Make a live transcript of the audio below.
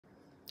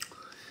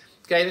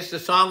Okay, this is a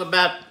song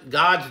about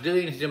God's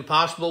doing his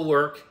impossible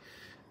work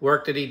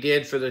that he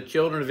did for the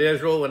children of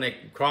Israel when they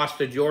crossed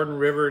the Jordan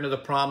River into the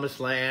promised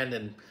land,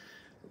 and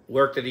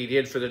work that he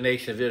did for the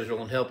nation of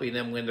Israel and helping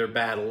them win their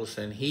battles.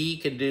 And he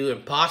can do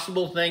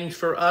impossible things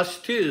for us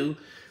too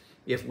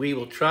if we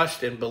will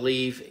trust and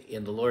believe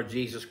in the Lord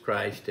Jesus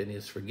Christ and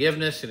his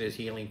forgiveness and his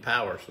healing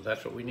power. So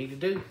that's what we need to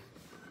do.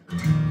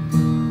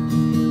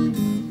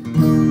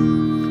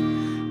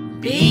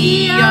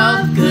 Be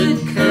of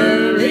good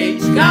courage,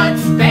 God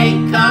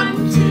spake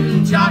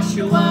unto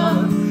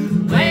Joshua,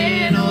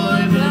 when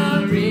o'er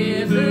the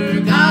river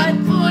God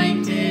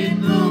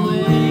pointed the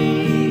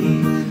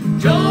way.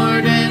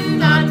 Jordan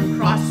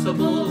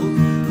uncrossable,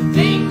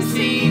 things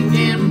seemed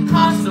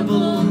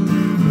impossible,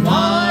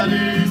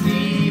 waters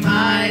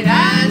divide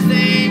as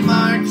they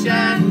march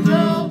and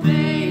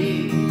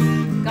obey.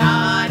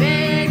 God,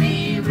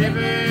 any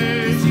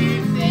rivers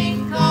you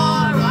think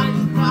are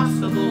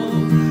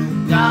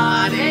uncrossable,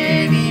 God,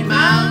 any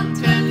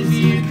mountains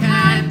you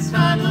can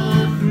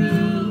tunnel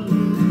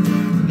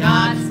through.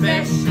 God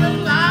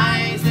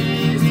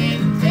specializes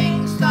in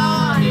things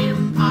thought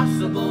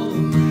impossible.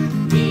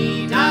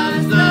 He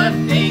does the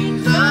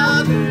things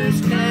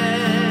others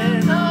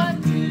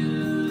cannot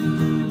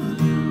do.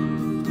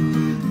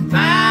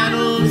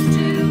 Battles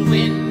to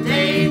win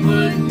they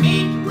would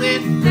meet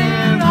with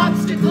their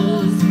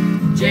obstacles.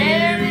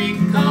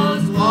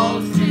 Jericho's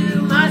walls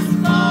too must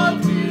fall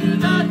to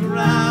the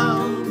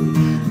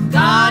ground.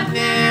 God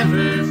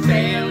never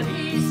failed,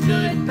 he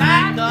stood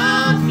back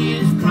of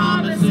his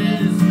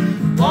promises.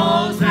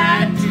 Walls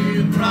had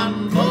to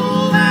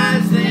crumble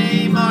as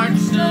they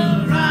marched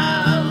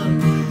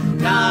around.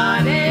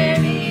 God,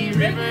 any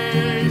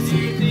rivers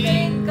you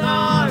think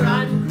are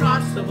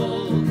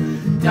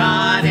uncrossable,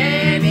 God,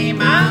 any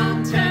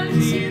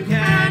mountains you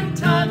can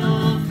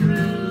tunnel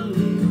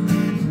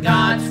through.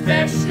 God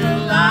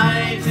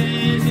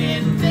specializes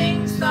in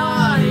things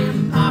thought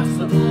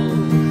impossible.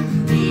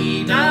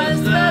 He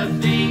does the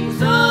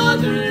things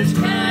others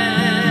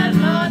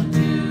cannot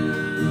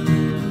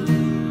do.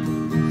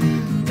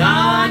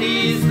 God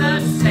is the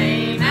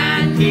same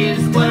and his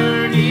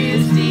word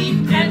is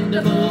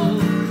dependable.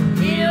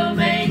 He'll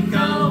make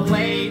a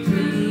way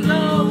through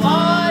the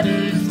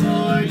waters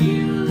for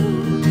you.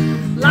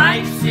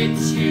 Life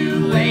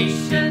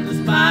situations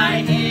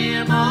by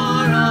him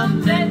are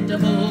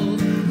unbendable.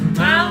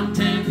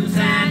 Mountains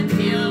and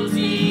hills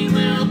he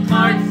will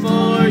part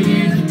for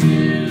you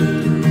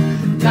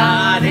too.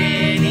 God,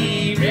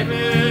 any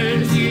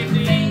rivers you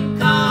think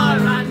are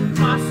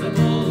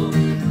uncrossable,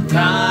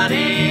 God,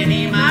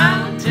 any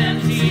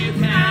mountains you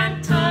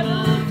can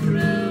tunnel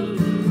through.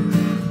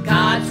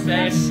 God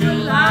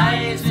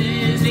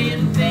specializes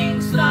in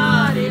things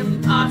thought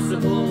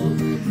impossible.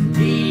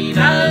 He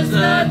does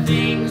the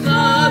things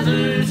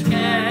others